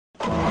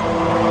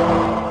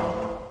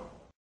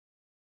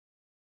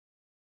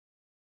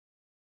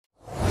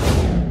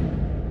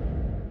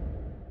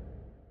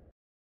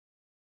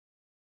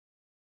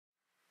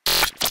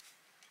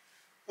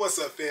What's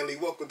up, family?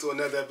 Welcome to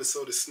another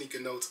episode of Sneaker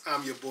Notes.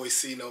 I'm your boy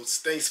C Notes.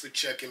 Thanks for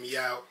checking me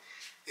out.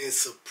 And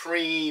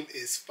Supreme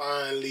is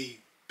finally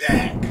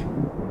back.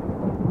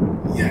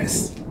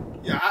 Yes.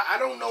 Yeah, I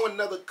don't know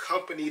another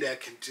company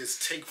that can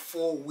just take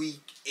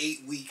 4-week,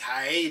 8-week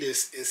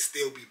hiatus and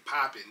still be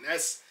popping.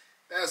 That's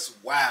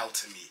wild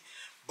to me.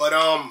 But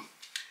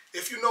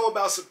if you know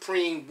about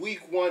Supreme,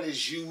 week 1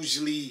 is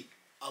usually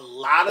a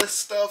lot of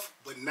stuff,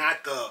 but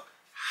not the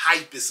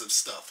hypest of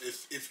stuff,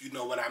 if you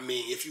know what I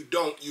mean. If you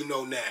don't, you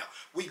know now.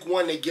 Week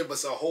 1 they give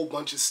us a whole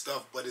bunch of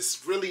stuff, but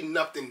it's really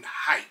nothing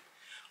hype.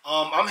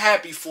 I'm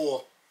happy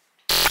for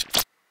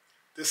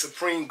the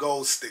Supreme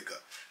Gold sticker.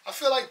 I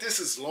feel like this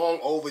is long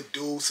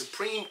overdue.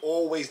 Supreme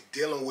always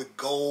dealing with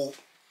gold.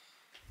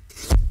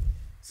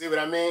 See what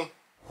I mean?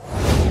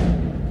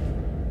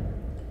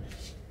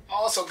 I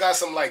also got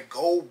some like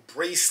gold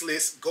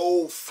bracelets,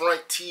 gold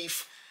front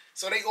teeth.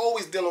 So they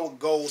always dealing with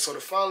gold. So to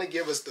finally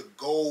give us the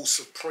gold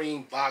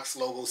Supreme box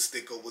logo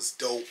sticker was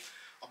dope.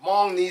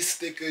 Among these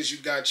stickers, you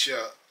got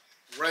your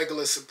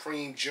regular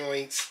Supreme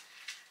joints.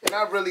 And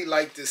I really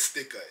like this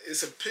sticker.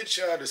 It's a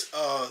picture of this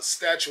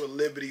Statue of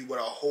Liberty with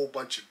a whole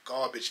bunch of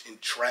garbage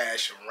and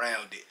trash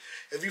around it.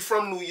 If you're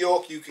from New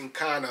York, you can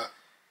kind of,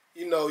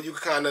 you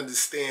kind of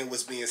understand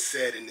what's being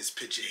said in this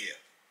picture here.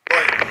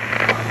 But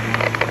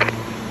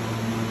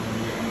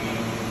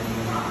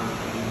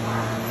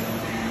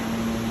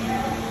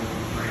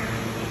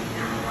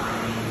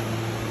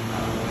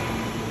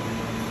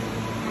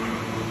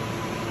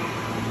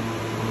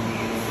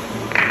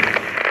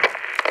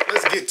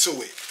get to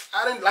it.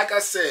 Like I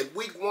said,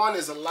 week 1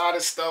 is a lot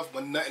of stuff,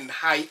 but nothing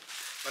hype.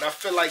 But I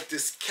feel like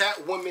this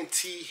Catwoman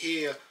tee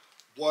here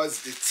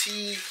was the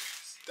tee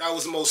that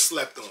was most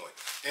slept on.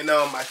 And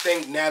I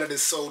think now that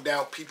it's sold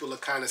out, people are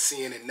kind of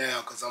seeing it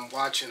now because I'm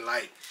watching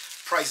like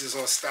prices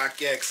on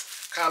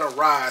StockX kind of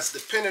rise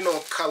depending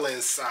on color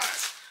and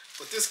size.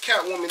 But this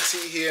Catwoman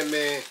tee here,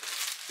 man,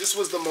 this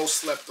was the most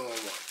slept on one.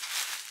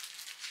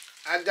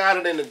 I got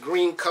it in a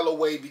green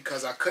colorway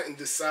because I couldn't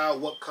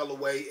decide what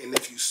colorway, and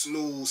if you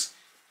snooze,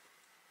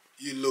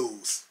 you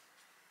lose.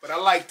 But I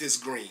like this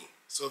green.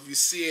 So if you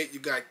see it,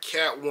 you got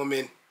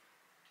Catwoman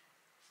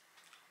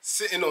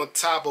sitting on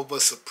top of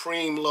a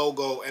Supreme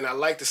logo. And I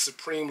like the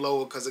Supreme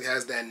logo because it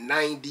has that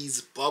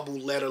 90s bubble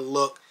letter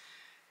look.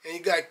 And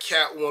you got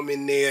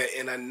Catwoman there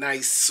in a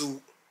nice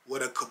suit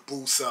with a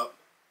caboose up.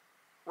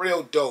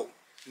 Real dope.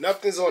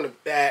 Nothing's on the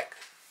back.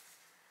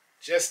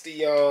 Just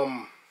the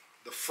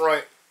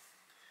front.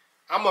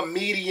 I'm a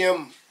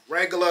medium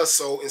regular,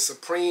 so in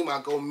Supreme I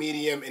go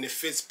medium and it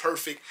fits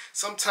perfect.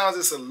 Sometimes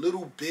it's a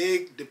little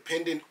big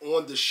depending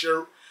on the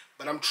shirt,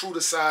 but I'm true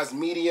to size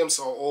medium,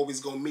 so I'll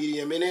always go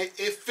medium, and it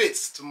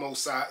fits to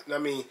most size. I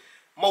mean,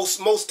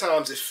 most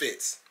times it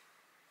fits.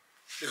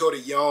 They go to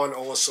yarn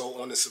also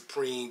on the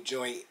Supreme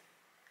joint,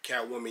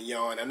 Catwoman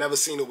yarn. I never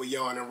seen it with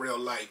yarn in real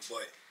life,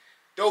 but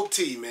dope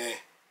tee, man.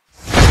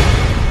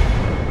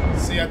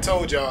 See, I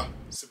told y'all,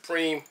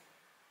 Supreme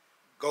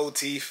gold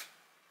teeth.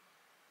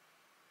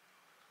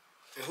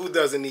 And who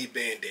doesn't need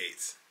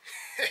band-aids?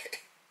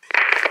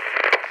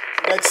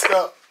 Next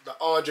up, the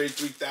Andre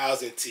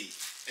 3000 tee.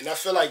 And I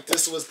feel like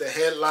this was the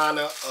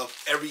headliner of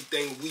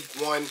everything week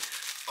 1.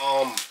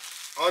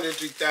 Andre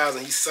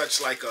 3000, he's such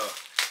like a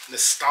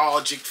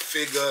nostalgic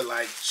figure,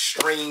 like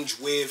strange,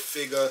 weird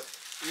figure.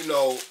 You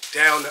know,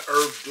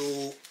 down-to-earth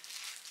dude.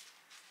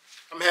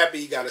 I'm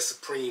happy he got a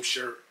Supreme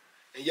shirt.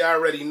 And y'all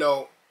already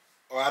know,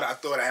 or I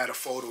thought I had a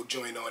photo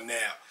joint on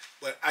now.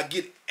 But I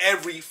get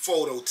every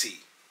photo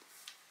tee.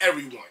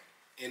 Everyone.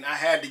 And I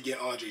had to get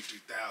Andre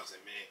 3000,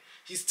 man.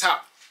 He's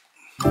top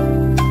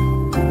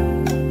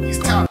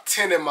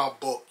 10 in my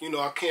book. You know,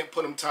 I can't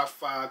put him top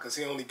 5 because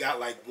he only got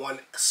like one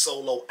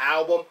solo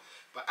album.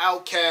 But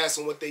Outkast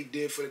and what they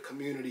did for the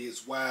community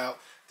is wild.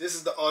 This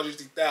is the Andre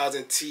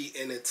 3000 tee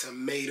in a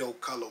tomato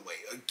colorway.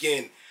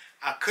 Again,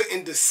 I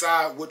couldn't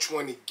decide which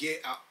one to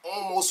get. I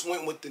almost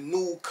went with the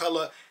nude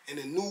color, and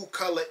the nude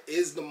color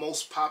is the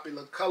most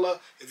popular color.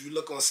 If you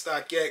look on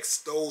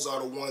StockX, those are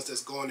the ones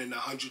that's going in the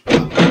 $100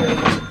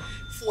 range.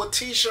 For a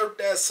t-shirt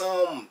that's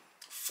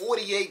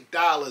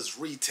 $48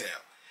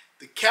 retail.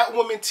 The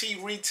Catwoman tee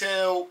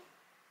retail,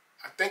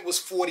 I think, was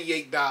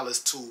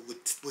 $48 too.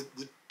 With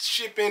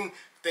shipping,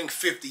 I think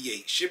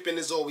 $58. Shipping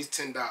is always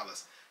 $10.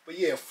 But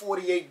yeah,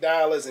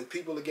 $48, and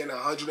people are getting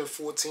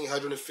 $114,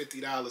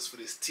 $150 for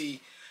this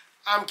tee.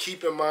 I'm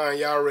keeping mine.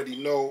 Y'all already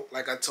know,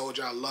 like I told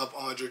you, I love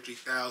Andre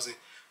 3000.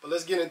 But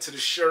let's get into the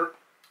shirt.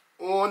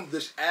 On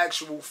the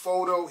actual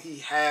photo, he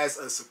has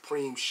a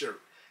Supreme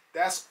shirt.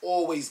 That's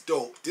always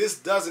dope. This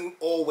doesn't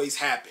always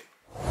happen.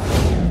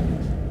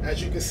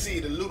 As you can see,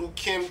 the Little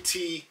Kim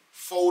tee,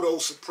 photo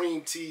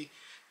Supreme tee.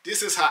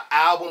 This is her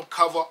album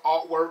cover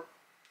artwork.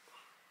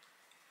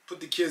 Put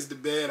the kids to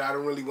bed. I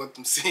don't really want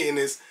them seeing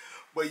this.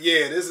 But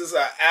yeah, this is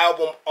her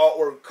album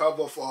artwork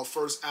cover for her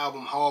first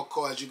album,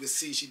 Hardcore. As you can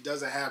see, she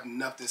doesn't have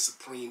nothing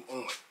Supreme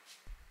on.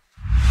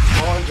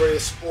 Andre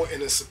is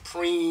sporting a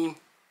Supreme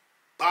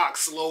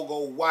box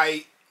logo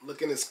white,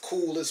 looking as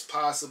cool as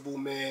possible,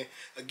 man.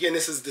 Again,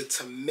 this is the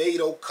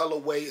tomato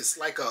colorway. It's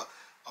like a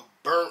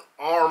burnt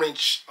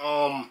orange.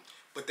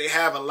 But they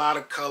have a lot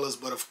of colors,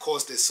 but of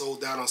course they're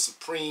sold out on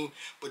Supreme.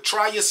 But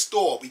try your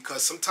store,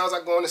 because sometimes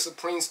I go in the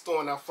Supreme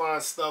store and I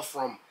find stuff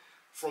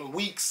from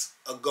weeks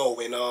ago,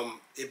 and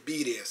it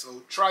be there.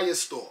 So try your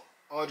store.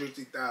 Andre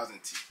 3000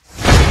 T.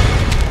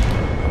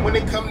 When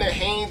it come to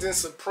Hanes and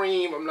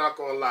Supreme, I'm not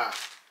gonna lie.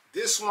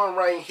 This one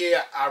right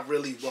here, I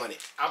really want it.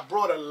 I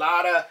brought a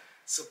lot of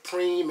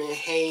Supreme and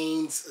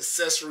Hanes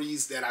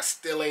accessories that I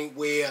still ain't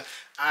wear,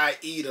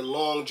 i.e. the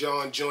Long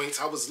John joints.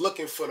 I was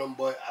looking for them,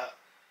 but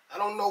I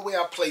don't know where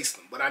I placed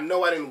them. But I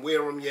know I didn't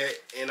wear them yet.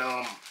 And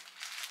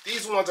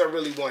these ones I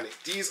really wanted.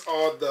 These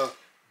are the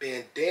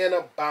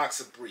bandana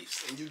boxer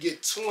briefs. And you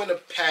get 2 in a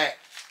pack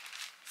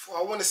for,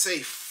 I want to say,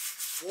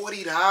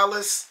 $40.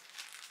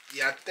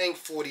 Yeah, I think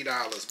 $40,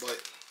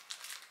 but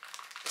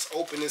let's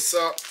open this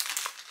up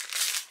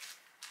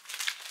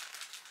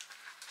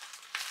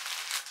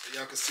so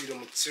y'all can see the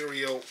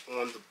material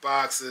on the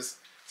boxes.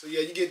 So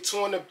yeah, you get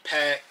 2 in a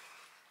pack,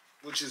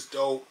 which is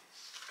dope.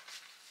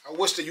 I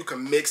wish that you could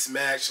mix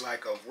match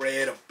like a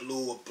red, a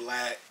blue, a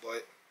black,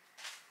 but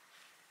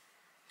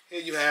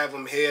here you have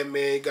them here,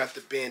 man. You got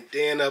the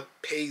bandana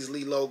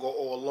Paisley logo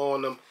all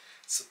on them.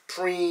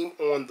 Supreme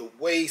on the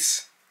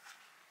waist.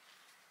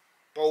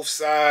 Both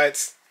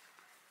sides.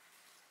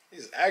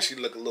 These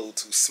actually look a little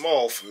too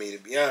small for me, to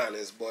be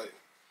honest, but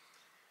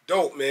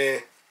dope,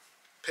 man.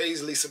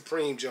 Paisley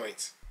Supreme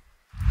joints.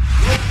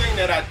 One thing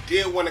that I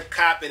did want to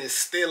cop, and it's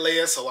still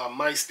there, so I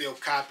might still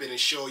cop it and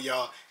show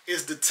y'all,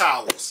 is the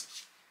towels.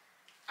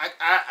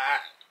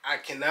 I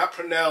cannot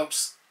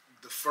pronounce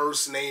the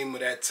first name of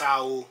that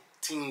towel.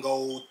 Team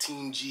Gold,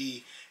 Team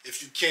G.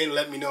 If you can,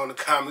 let me know in the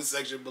comment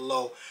section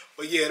below.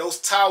 But yeah, those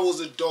towels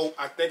are dope.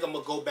 I think I'm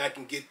going to go back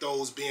and get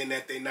those, being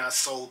that they're not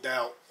sold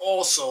out.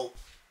 Also,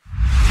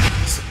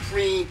 the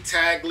Supreme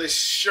tagless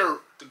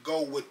shirt to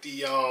go with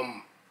the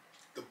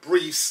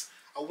briefs.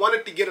 I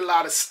wanted to get a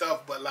lot of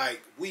stuff, but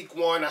like week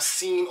 1, I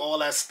seen all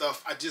that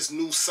stuff. I just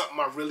knew something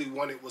I really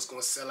wanted was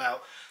going to sell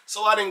out.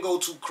 So I didn't go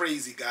too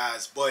crazy,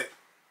 guys. But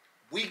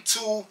week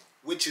 2,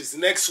 which is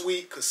next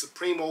week, because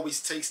Supreme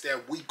always takes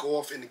that week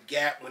off in the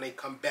gap when they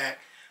come back,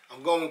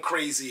 I'm going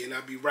crazy, and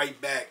I'll be right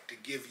back to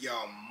give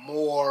y'all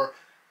more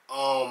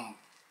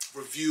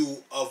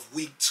review of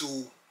week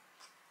 2.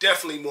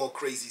 Definitely more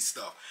crazy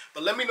stuff.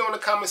 But let me know in the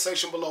comment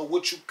section below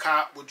what you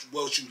cop,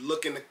 what you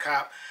looking to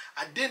cop.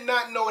 I did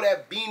not know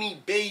that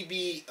Beanie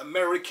Baby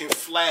American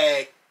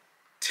flag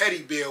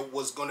teddy bear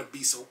was going to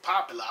be so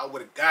popular. I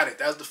would have got it.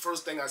 That was the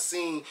first thing I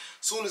seen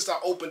soon as I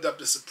opened up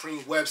the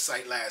Supreme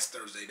website last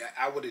Thursday. That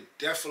I would have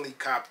definitely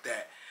copped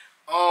that.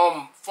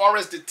 Far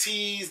as the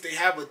tees, they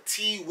have a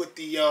tee with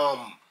the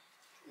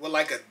with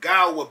like a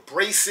guy with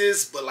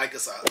braces, but like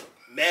it's a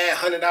mad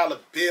 $100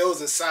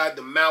 bills inside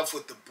the mouth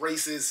with the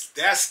braces.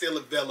 That's still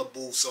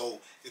available. So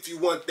if you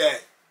want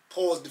that,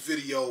 pause the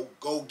video,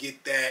 go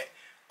get that.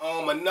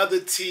 Another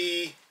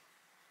tee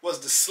was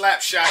the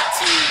Slapshot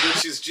tee,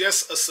 which is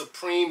just a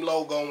Supreme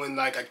logo in,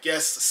 like, I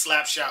guess, a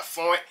Slapshot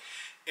font.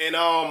 And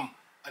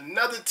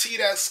another tee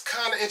that's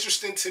kind of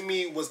interesting to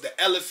me was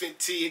the elephant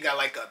tee. It got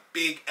like a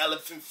big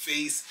elephant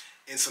face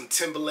and some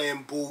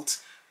Timberland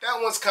boots.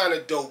 That one's kind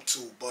of dope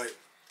too. But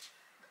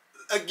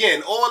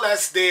again, all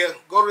that's there.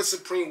 Go to the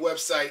Supreme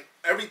website.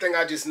 Everything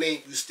I just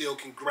named, you still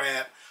can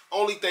grab.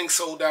 Only thing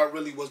sold out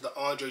really was the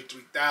Andre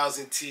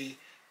 3000 tee.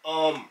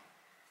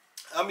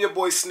 I'm your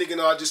boy Sneaking.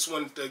 I just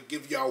wanted to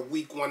give y'all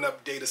week 1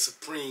 update of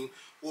Supreme.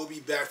 We'll be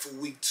back for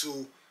week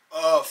 2.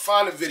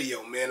 Find a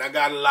video, man. I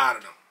got a lot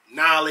of them.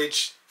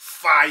 Knowledge,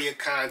 fire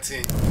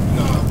content. You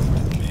know how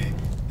we do, man.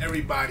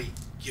 Everybody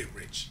get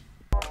rich.